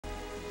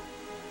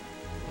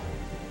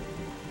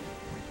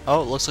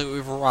Oh, it looks like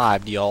we've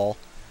arrived, y'all.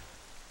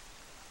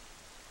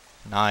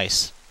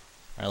 Nice.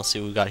 Alright, let's see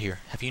what we got here.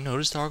 Have you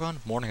noticed,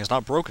 Argon? Morning has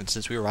not broken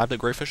since we arrived at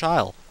Greyfish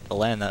Isle. The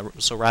land that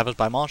was so ravaged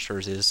by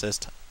monsters is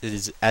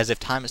as if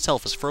time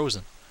itself is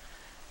frozen.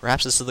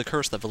 Perhaps this is the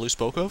curse that Valu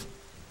spoke of?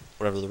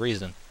 Whatever the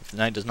reason, if the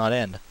night does not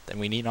end, then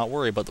we need not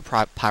worry about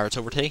the pirates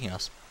overtaking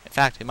us. In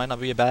fact, it might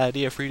not be a bad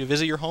idea for you to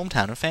visit your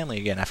hometown and family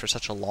again after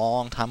such a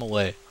long time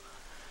away.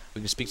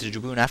 We can speak to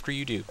Jaboon after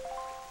you do.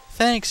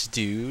 Thanks,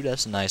 dude.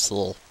 That's a nice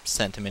little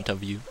sentiment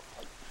of you.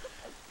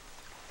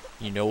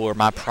 You know where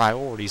my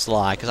priorities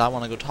lie, because I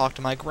want to go talk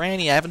to my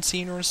granny. I haven't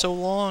seen her in so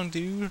long,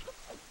 dude.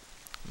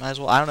 Might as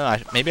well, I don't know,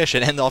 maybe I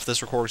should end off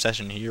this recording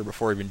session here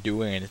before even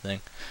doing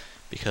anything.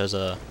 Because,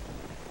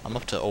 I'm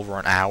up to over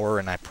an hour,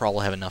 and I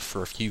probably have enough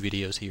for a few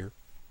videos here.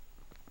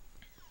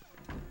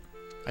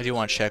 I do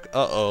want to check.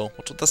 Uh-oh.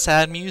 What's with the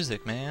sad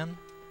music, man?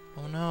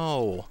 Oh,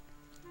 no.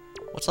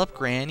 What's up,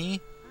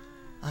 Granny?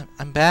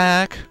 I'm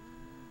back.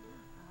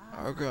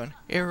 Argon,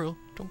 Ariel,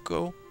 don't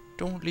go.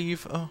 Don't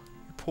leave, your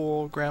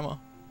poor old grandma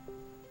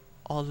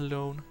all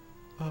alone.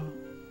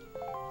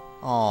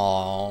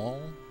 Aww.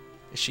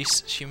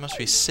 She must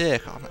be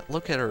sick. Oh,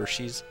 look at her.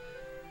 She's...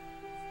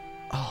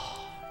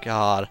 Oh,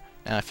 God.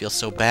 Now I feel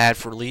so bad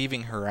for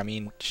leaving her. I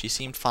mean, she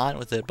seemed fine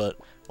with it, but...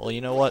 Well,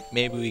 you know what?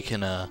 Maybe we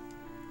can,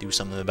 do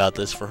something about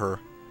this for her.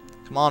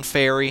 Come on,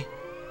 fairy.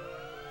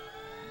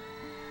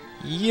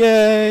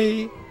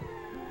 Yay!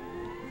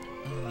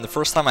 The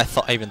first time I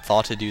even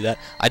thought to do that,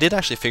 I did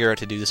actually figure out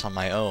to do this on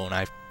my own.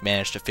 I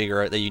managed to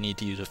figure out that you need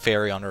to use a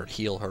fairy on her to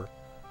heal her.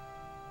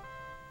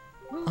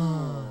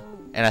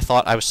 And I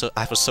thought I was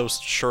so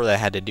sure that I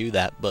had to do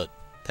that, but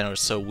then I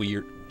was so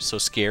weird, so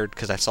scared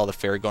because I saw the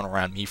fairy going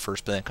around me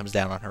first, but then it comes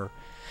down on her.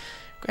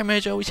 Grandma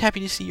is always happy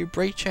to see your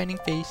bright, shining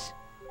face.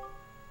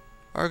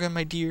 Argon,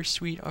 my dear,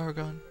 sweet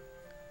Argon.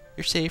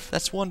 You're safe.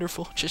 That's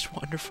wonderful. Just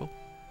wonderful.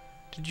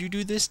 Did you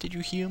do this? Did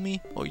you heal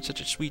me? Oh, you're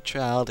such a sweet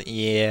child.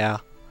 Yeah.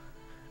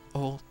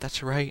 Oh,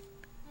 that's right.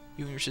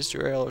 You and your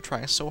sister Ariel are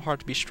trying so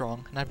hard to be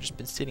strong, and I've just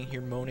been sitting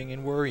here moaning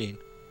and worrying.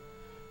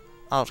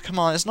 Oh, come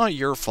on. It's not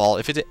your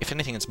fault. If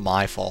anything, it's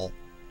my fault.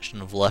 I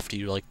shouldn't have left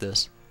you like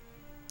this.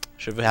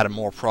 Should have had a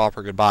more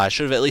proper goodbye.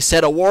 Should have at least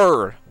said a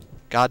word.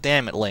 God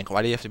damn it, Link.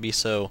 Why do you have to be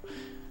so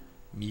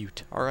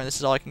mute? Alright, this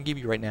is all I can give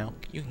you right now.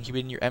 You can keep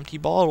it in your empty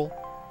bottle.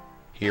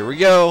 Here we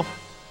go.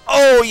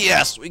 Oh,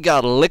 yes. We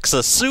got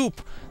Elixir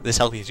Soup. This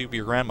healthy soup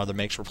your grandmother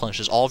makes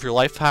replenishes all of your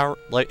life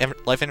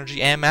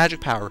energy, and magic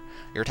power.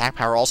 Your attack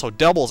power also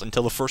doubles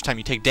until the first time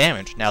you take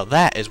damage. Now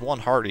that is one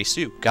hearty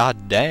soup.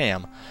 God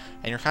damn.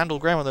 And your kind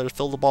old grandmother has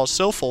filled the ball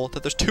so full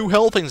that there's 2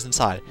 helpings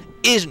inside.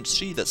 Isn't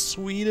she the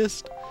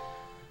sweetest?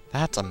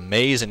 That's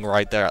amazing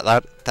right there.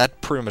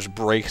 That pretty much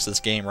breaks this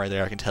game right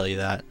there, I can tell you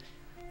that.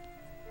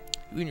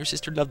 You and your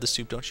sister love the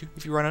soup, don't you?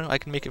 If you run out, I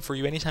can make it for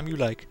you anytime you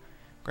like.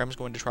 Grandma's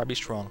going to try to be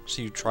strong,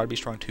 so you try to be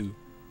strong too.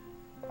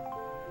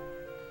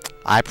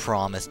 I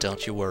promise,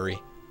 don't you worry.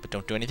 But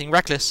don't do anything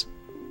reckless.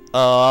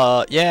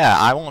 Yeah,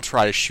 I won't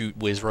try to shoot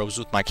Wizrobes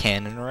with my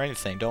cannon or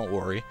anything, don't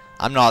worry.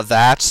 I'm not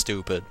that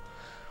stupid.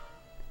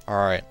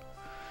 Alright.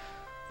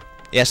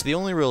 Yeah, so the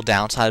only real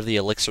downside of the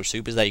elixir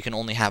soup is that you can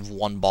only have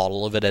 1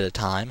 bottle of it at a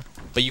time.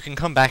 But you can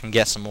come back and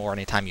get some more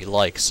anytime you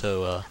like,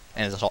 so,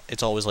 and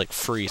it's always, like,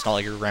 free. It's not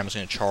like your grandma's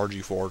gonna charge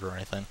you for it or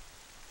anything.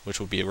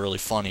 Which would be really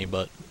funny,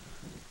 but...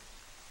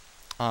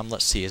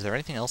 let's see, is there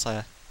anything else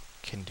I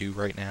can do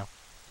right now?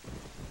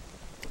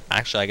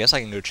 Actually, I guess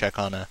I can go check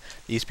on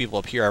these people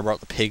up here. I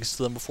brought the pigs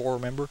to them before,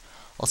 remember?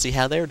 I'll see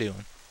how they're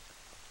doing.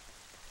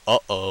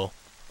 Uh-oh.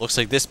 Looks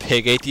like this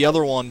pig ate the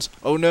other ones.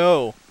 Oh,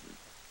 no.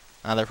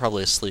 They're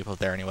probably asleep up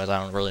there anyways.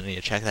 I don't really need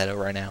to check that out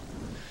right now.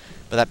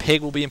 But that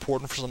pig will be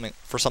important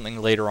for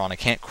something later on. I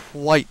can't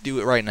quite do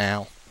it right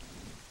now.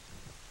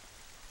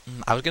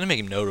 I was going to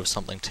make a note of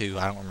something, too.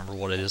 I don't remember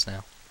what it is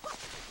now.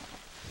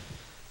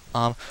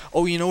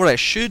 Oh, you know what I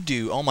should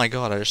do? Oh, my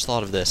God. I just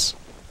thought of this.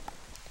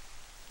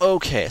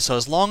 Okay, so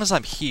as long as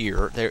I'm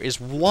here, there is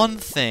one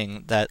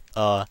thing that,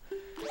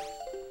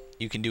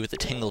 you can do with the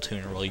Tingle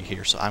Tuner while you're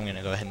here, so I'm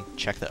gonna go ahead and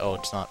check that. Oh,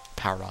 it's not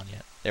powered on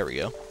yet. There we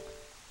go.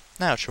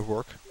 Now it should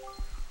work.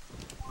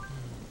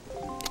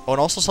 Oh, and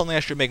also something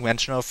I should make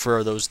mention of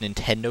for those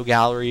Nintendo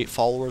Gallery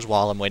followers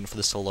while I'm waiting for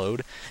this to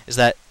load, is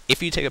that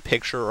if you take a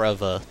picture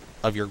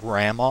of your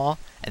grandma,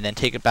 and then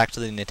take it back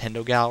to the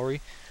Nintendo Gallery,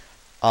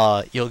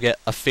 you'll get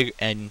a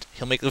and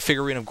he'll make the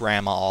figurine of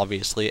Grandma,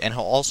 obviously, and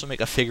he'll also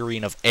make a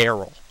figurine of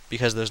Errol,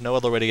 because there's no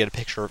other way to get a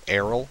picture of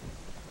Errol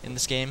in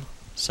this game,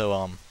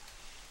 so,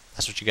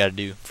 that's what you gotta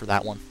do for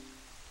that one.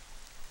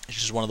 It's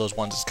just one of those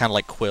ones, it's kinda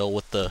like Quill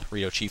with the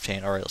Rio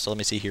Chieftain. Alright, so let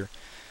me see here.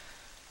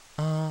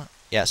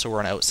 Yeah, so we're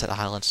on Outset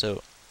Island,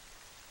 so,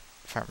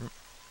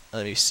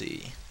 let me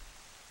see.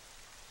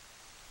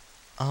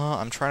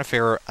 I'm trying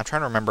to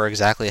remember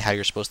exactly how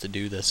you're supposed to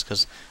do this,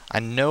 because I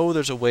know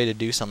there's a way to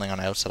do something on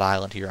Outset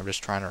Island here. I'm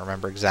just trying to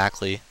remember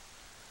exactly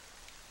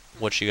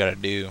what you gotta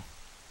do.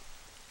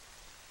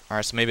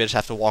 Alright, so maybe I just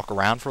have to walk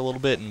around for a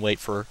little bit and wait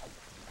for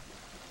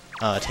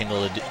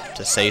Tingle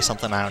to say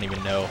something. I don't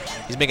even know.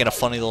 He's making a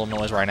funny little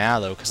noise right now,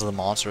 though, because of the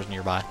monsters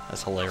nearby.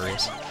 That's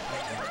hilarious.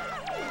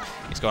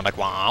 He's going like,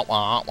 wah,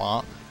 wah,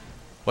 wah.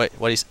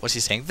 What's he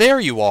saying? There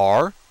you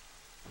are!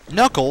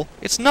 Knuckle?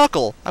 It's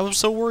Knuckle! I was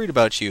so worried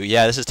about you.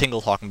 Yeah, this is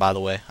Tingle talking, by the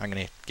way. I'm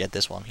gonna get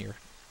this while I'm here.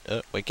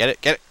 Wait, get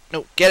it?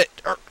 No, get it!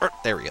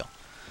 There we go.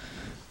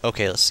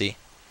 Okay, let's see.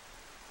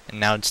 And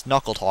now it's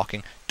Knuckle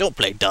talking. Don't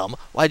play dumb.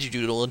 Why'd you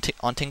do it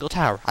on Tingle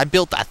Tower? I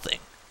built that thing.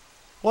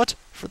 What?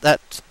 For that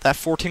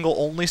for Tingle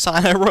only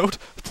sign I wrote?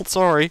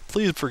 Sorry,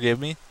 please forgive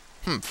me.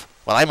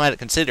 Well, I might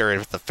consider it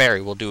if the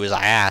fairy will do as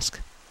I ask.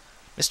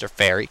 Mr.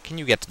 Fairy, can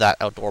you get to that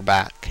outdoor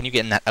bath? Can you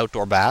get in that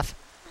outdoor bath?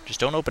 Just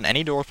don't open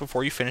any doors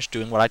before you finish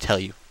doing what I tell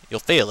you. You'll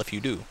fail if you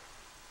do.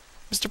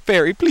 Mr.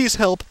 Fairy, please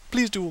help.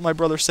 Please do what my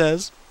brother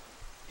says.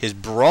 His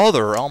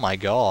brother? Oh my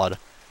god.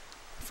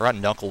 I forgot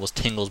Knuckle was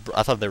Tingle's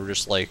I thought they were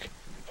just like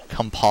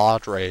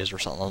compadres or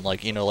something,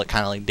 like, you know, like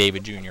kind of like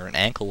David Jr. and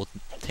Ankle with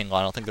Tingle.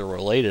 I don't think they're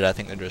related. I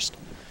think they just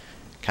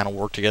kind of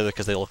work together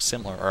because they look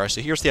similar. Alright,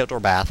 so here's the outdoor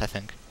bath, I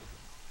think.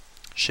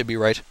 Should be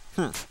right.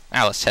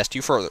 Now let's test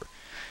you further.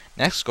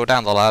 Next, go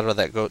down the ladder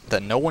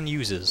that no one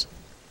uses.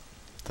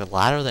 The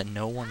ladder that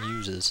no one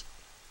uses.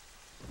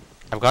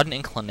 I've got an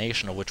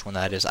inclination of which one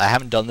that is. I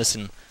haven't done this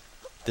in...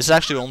 This is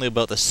actually only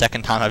about the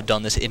second time I've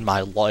done this in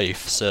my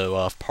life,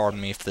 so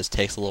pardon me if this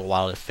takes a little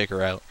while to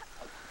figure out.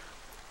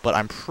 But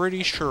I'm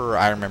pretty sure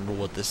I remember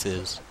what this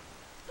is.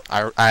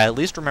 I at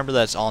least remember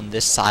that it's on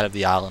this side of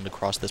the island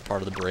across this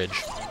part of the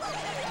bridge.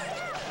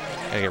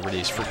 Gotta get rid of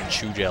these freaking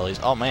chew jellies.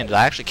 Oh man, did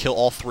I actually kill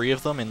all three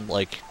of them in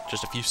like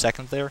just a few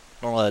seconds there?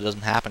 Normally that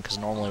doesn't happen because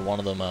normally one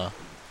of them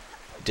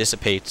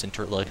dissipates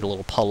into like a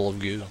little puddle of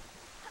goo.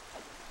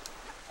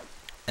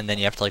 And then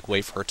you have to like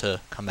wait for it to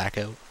come back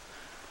out.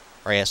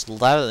 Alright, yes, the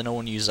ladder that no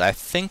one uses. I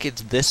think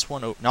it's this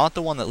one, not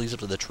the one that leads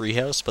up to the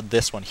treehouse, but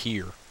this one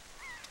here.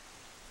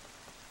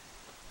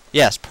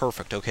 Yes,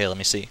 perfect. Okay, let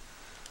me see.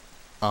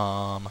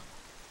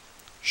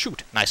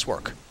 Shoot, nice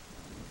work.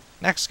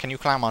 Next, can you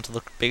climb onto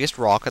the biggest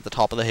rock at the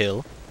top of the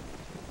hill?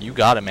 You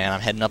got it, man.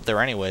 I'm heading up there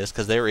anyways,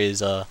 because there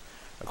is,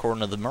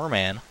 according to the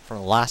merman from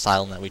the last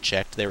island that we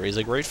checked, there is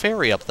a great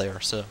fairy up there,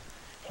 so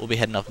we'll be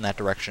heading up in that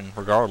direction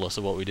regardless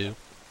of what we do.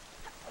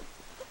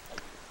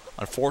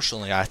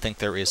 Unfortunately, I think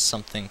there is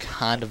something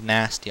kind of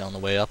nasty on the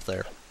way up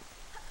there,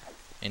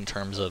 in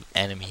terms of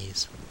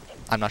enemies.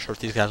 I'm not sure if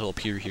these guys will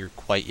appear here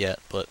quite yet,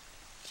 but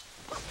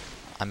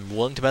I'm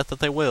willing to bet that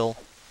they will.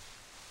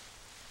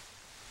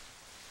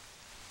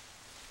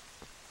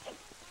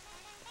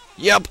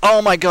 Yep,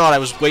 oh my god, I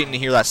was waiting to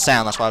hear that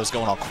sound, that's why I was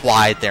going all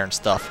quiet there and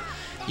stuff.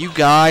 You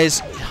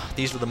guys,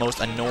 these are the most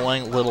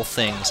annoying little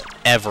things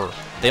ever.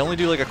 They only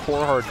do like a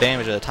core heart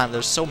damage at a time.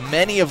 There's so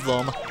many of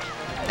them,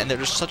 and they're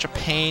just such a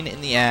pain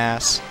in the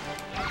ass.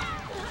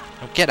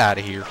 Oh, get out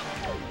of here,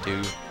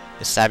 dude.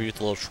 They stab you with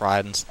the little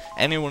tridents.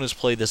 Anyone who's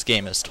played this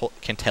game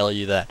can tell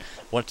you that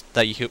once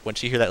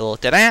you hear that little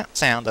da-da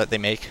sound that they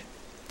make,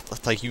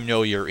 it's like you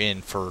know you're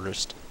in for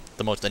just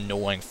the most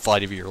annoying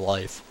fight of your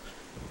life.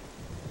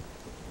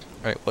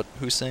 Alright,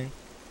 who's saying?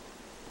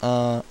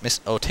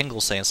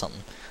 Tingle's saying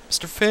something.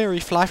 Mr. Fairy,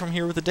 fly from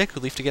here with the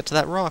Deku Leaf to get to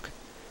that rock.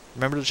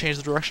 Remember to change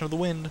the direction of the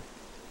wind.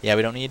 Yeah,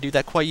 we don't need to do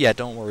that quite yet,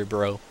 don't worry,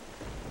 bro.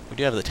 We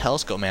do have the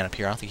telescope man up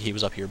here. I don't think he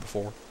was up here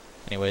before.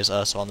 Anyways,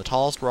 so on the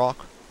tallest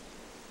rock.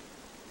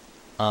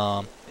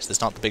 Is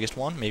this not the biggest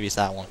one? Maybe it's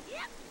that one.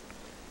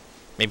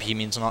 Maybe he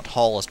means not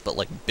tallest, but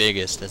like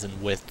biggest, as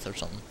in width or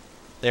something.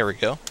 There we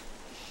go.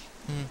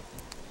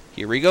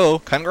 Here we go.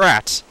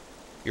 Congrats.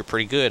 You're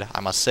pretty good,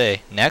 I must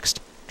say. Next,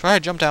 try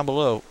to jump down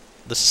below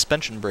the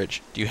suspension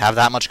bridge. Do you have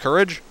that much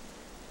courage?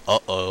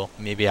 Uh-oh,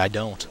 maybe I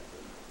don't.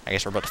 I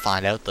guess we're about to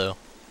find out, though.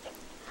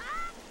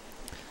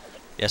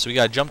 Yeah, so we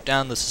gotta jump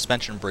down the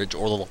suspension bridge,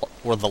 or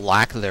the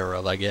lack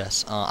thereof, I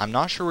guess. I'm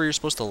not sure where you're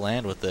supposed to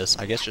land with this.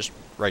 I guess just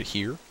right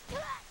here?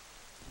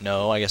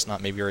 No, I guess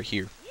not. Maybe right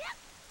here.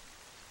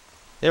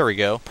 There we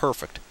go.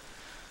 Perfect.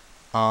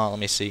 Let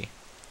me see.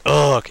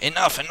 Ugh,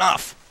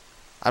 enough!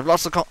 I've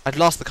lost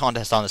the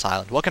contest on this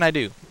island. What can I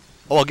do?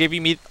 Oh, I'll give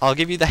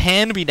you the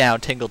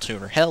hand-me-down Tingle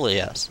Tuner. Hell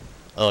yes.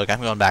 Ugh,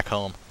 I'm going back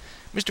home.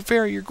 Mr.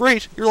 Fairy, you're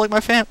great. You're like my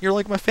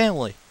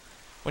family.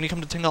 When you come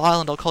to Tingle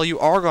Island, I'll call you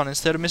Argon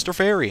instead of Mr.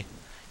 Fairy.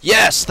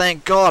 Yes,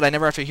 thank God. I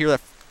never have to hear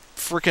that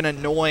freaking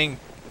annoying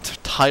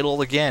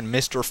title again,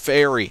 Mr.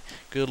 Fairy.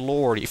 Good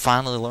Lord, he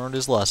finally learned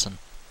his lesson.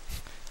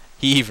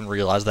 He even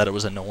realized that it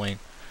was annoying.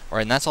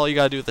 Alright, and that's all you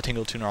gotta do with the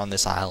Tingle Tuner on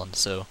this island,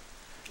 so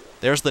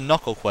there's the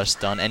Knuckle quest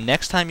done, and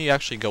next time you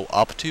actually go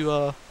up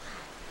to,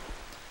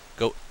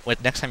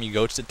 next time you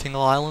go to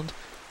Tingle Island,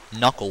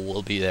 Knuckle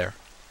will be there.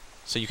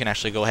 So you can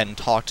actually go ahead and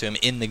talk to him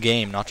in the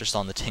game, not just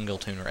on the Tingle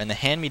Tuner. And the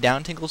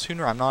hand-me-down Tingle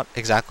Tuner, I'm not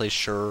exactly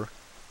sure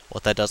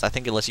what that does. I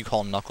think it lets you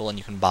call Knuckle and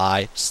you can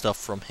buy stuff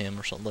from him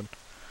or something.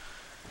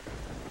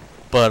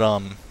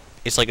 But,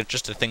 it's like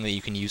just a thing that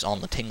you can use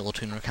on the Tingle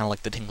Tuner, kind of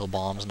like the Tingle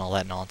Bombs and all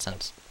that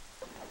nonsense.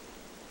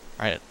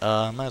 Alright,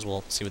 might as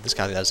well see what this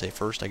guy's got to say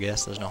first, I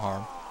guess. There's no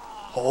harm.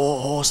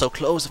 Oh, so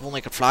close. If only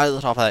I could fly to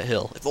the top of that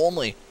hill. If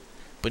only.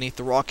 Beneath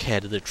the rock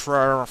head,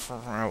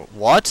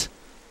 what?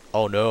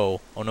 Oh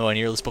no. Oh no, I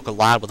nearly spoke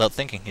aloud without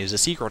thinking. It is a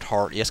secret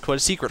heart. Yes, quite a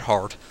secret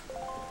heart.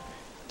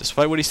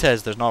 Despite what he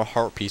says, there's not a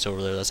heart piece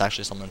over there. That's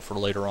actually something for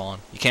later on.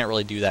 You can't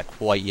really do that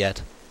quite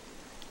yet.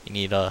 You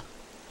need a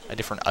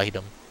different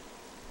item.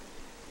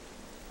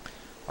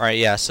 Alright,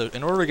 yeah, so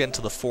in order to get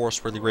into the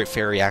forest where the Great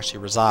Fairy actually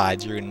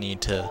resides, you're going to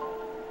need to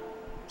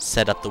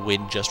set up the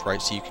wind just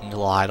right so you can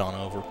glide on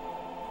over.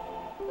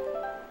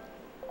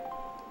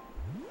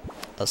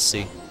 Let's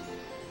see.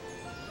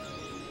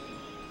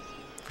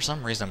 For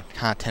some reason, I'm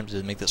kind of tempted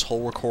to make this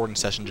whole recording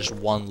session just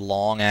one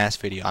long-ass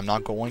video. I'm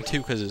not going to,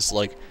 because it's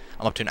like,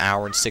 I'm up to an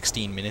hour and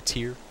 16 minutes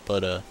here,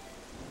 but,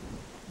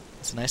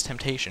 it's a nice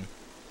temptation.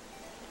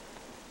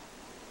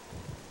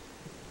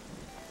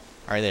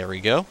 Alright, there we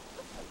go.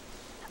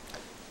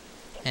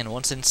 And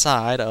once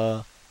inside,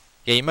 yeah,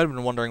 you might have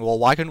been wondering, well,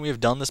 why couldn't we have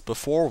done this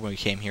before when we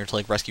came here to,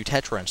 like, rescue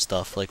Tetra and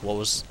stuff? Like, what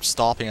was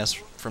stopping us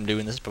from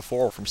doing this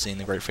before, from seeing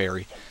the Great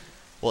Fairy?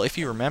 Well, if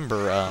you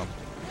remember,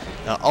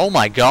 oh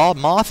my god,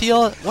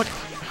 Mafia? What?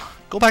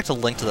 Go back to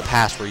Link to the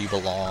Past where you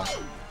belong.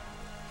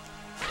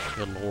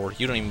 Good lord,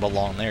 you don't even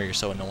belong there, you're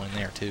so annoying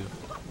there, too.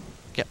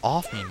 Get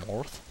off me,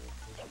 Morth.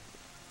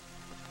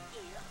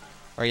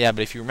 Or yeah,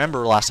 but if you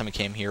remember last time we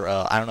came here,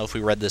 I don't know if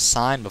we read this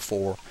sign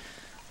before,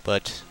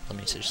 but let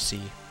me just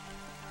see.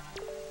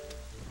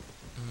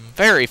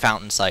 Fairy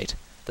Fountain Site.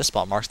 This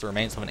spot marks the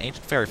remains of an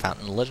ancient fairy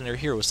fountain. The legendary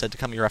hero was said to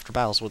come here after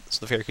battles so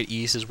the fairy could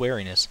ease his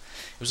weariness.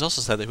 It was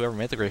also said that whoever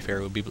made the Great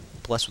Fairy would be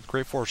blessed with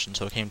great fortune,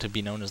 so it came to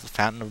be known as the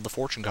Fountain of the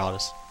Fortune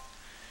Goddess.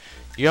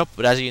 Yep,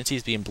 but as you can see,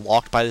 it's being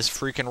blocked by this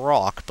freaking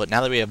rock. But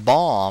now that we have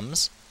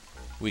bombs,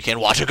 we can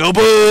watch it go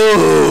boom!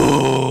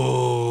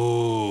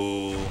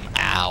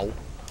 Ow.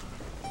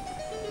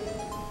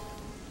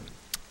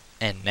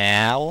 And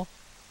now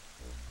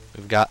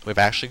we've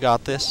actually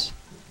got this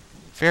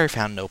fairy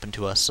fountain open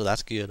to us, so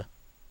that's good.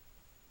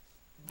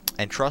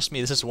 And trust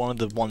me, this is one of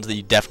the ones that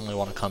you definitely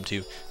want to come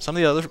to. Some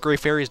of the other Great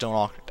Fairies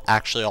don't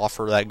actually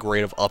offer that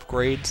great of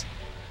upgrades.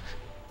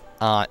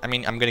 I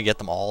mean, I'm going to get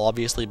them all,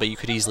 obviously, but you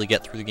could easily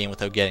get through the game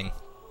without getting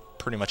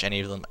pretty much any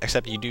of them.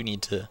 Except you do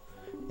need to...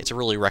 It's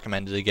really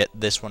recommended to get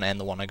this one and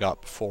the one I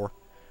got before.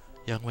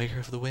 Young Waker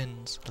of the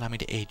Winds, allow me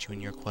to aid you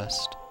in your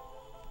quest.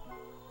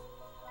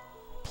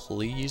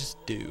 Please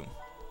do.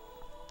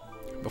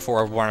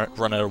 Before I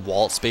run out of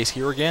wallet space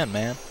here again,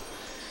 man.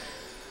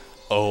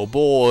 Oh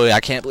boy, I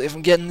can't believe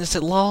I'm getting this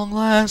at long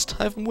last.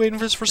 I've been waiting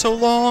for this for so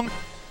long.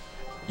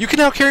 You can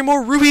now carry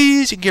more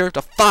rupees. You can carry up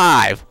to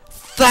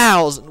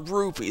 5,000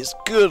 rupees.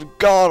 Good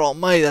God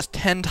Almighty, that's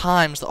 10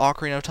 times the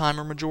Ocarina of Time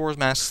or Majora's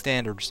Mask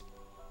standards.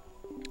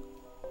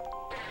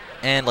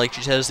 And like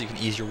she says, you can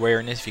ease your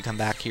weariness if you come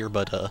back here,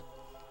 but I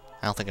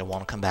don't think I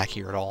want to come back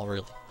here at all,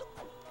 really.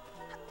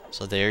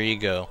 So there you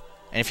go.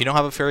 And if you don't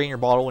have a fairy in your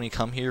bottle when you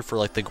come here for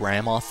like the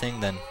grandma thing,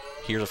 then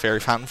here's a fairy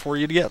fountain for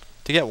you to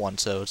get one.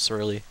 So it's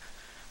really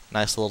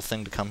nice little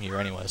thing to come here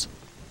anyways.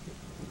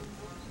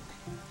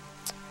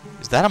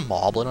 Is that a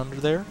moblin under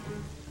there?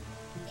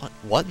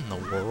 What in the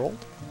world?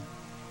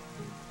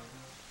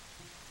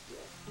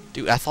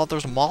 Dude, I thought there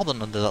was a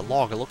moblin under that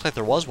log. It looked like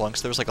there was one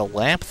because there was like a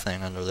lamp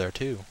thing under there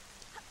too.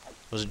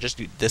 Was it just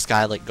this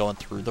guy like going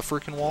through the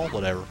freaking wall?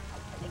 Whatever.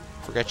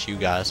 Forget you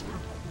guys.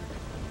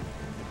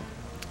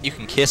 You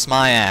can kiss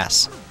my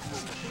ass.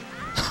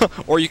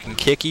 Or you can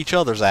kick each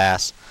other's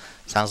ass.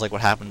 Sounds like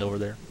what happened over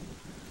there.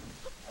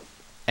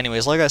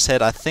 Anyways, like I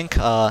said, I think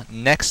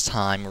next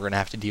time we're going to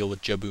have to deal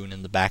with Jaboon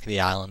in the back of the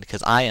island,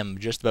 because I am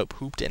just about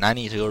pooped and I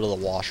need to go to the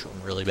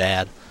washroom really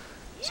bad.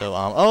 So,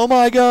 oh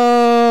my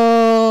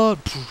god!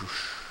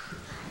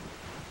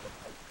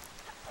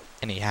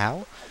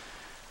 Anyhow,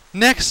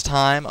 next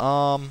time,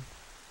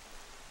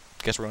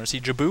 guess we're going to see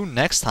Jaboon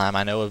next time.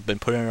 I know I've been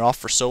putting it off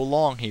for so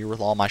long here with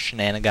all my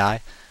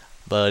shenanigan,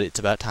 but it's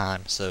about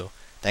time. So,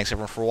 thanks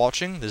everyone for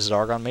watching. This is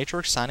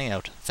ArgonMatrix signing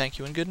out. Thank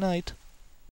you and good night.